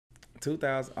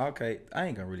2000. Okay, I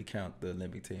ain't gonna really count the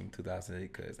Olympic team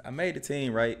 2008 because I made the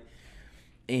team, right.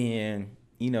 And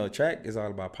track is all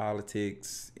about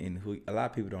politics, and who a lot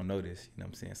of people don't know this. You know what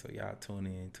I'm saying? So y'all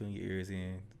tune your ears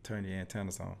in, turn your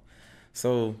antennas on.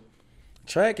 So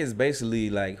track is basically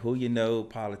like who you know,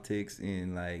 politics,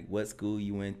 and like what school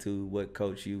you went to, what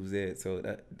coach you was at.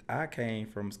 So I came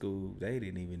from school, they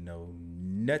didn't even know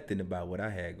nothing about what I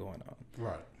had going on.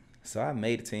 Right. So I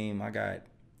made a team. I got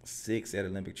 6 at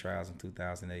Olympic trials in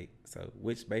 2008. So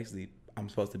which basically I'm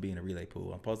supposed to be in a relay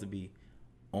pool. I'm supposed to be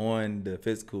on the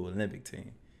physical Olympic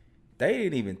team. They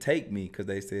didn't even take me because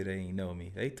they said they didn't know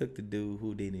me. They took the dude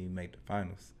who didn't even make the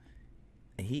finals,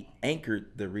 and he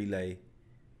anchored the relay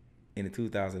in the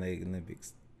 2008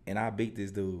 Olympics. And I beat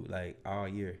this dude like all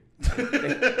year.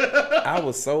 I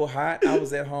was so hot. I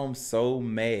was at home so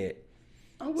mad.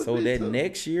 So that too.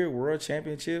 Next year, World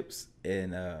Championships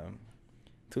and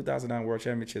 2009 World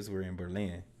Championships were in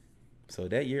Berlin. So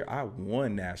that year, I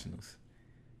won nationals.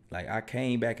 Like, I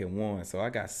came back and won. So I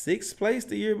got 6th place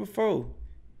the year before.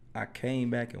 I came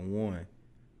back and won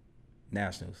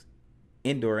nationals,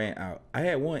 indoor and out. I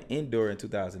had won indoor in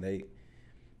 2008,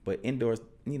 but indoors,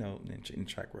 in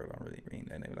track world, I don't really mean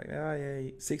that. They were like, oh,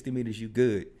 yeah, 60 meters, you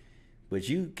good. But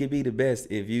you can be the best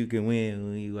if you can win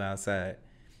when you outside.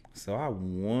 So I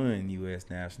won U.S.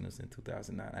 Nationals in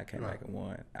 2009. I came back and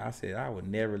won. I said I would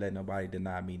never let nobody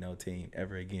deny me no team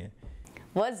ever again.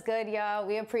 What's good, y'all?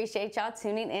 We appreciate y'all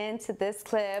tuning in to this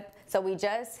clip. So we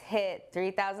just hit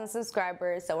 3,000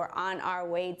 subscribers, so we're on our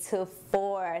way to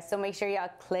 4. So make sure y'all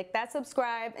click that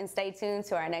subscribe and stay tuned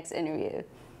to our next interview.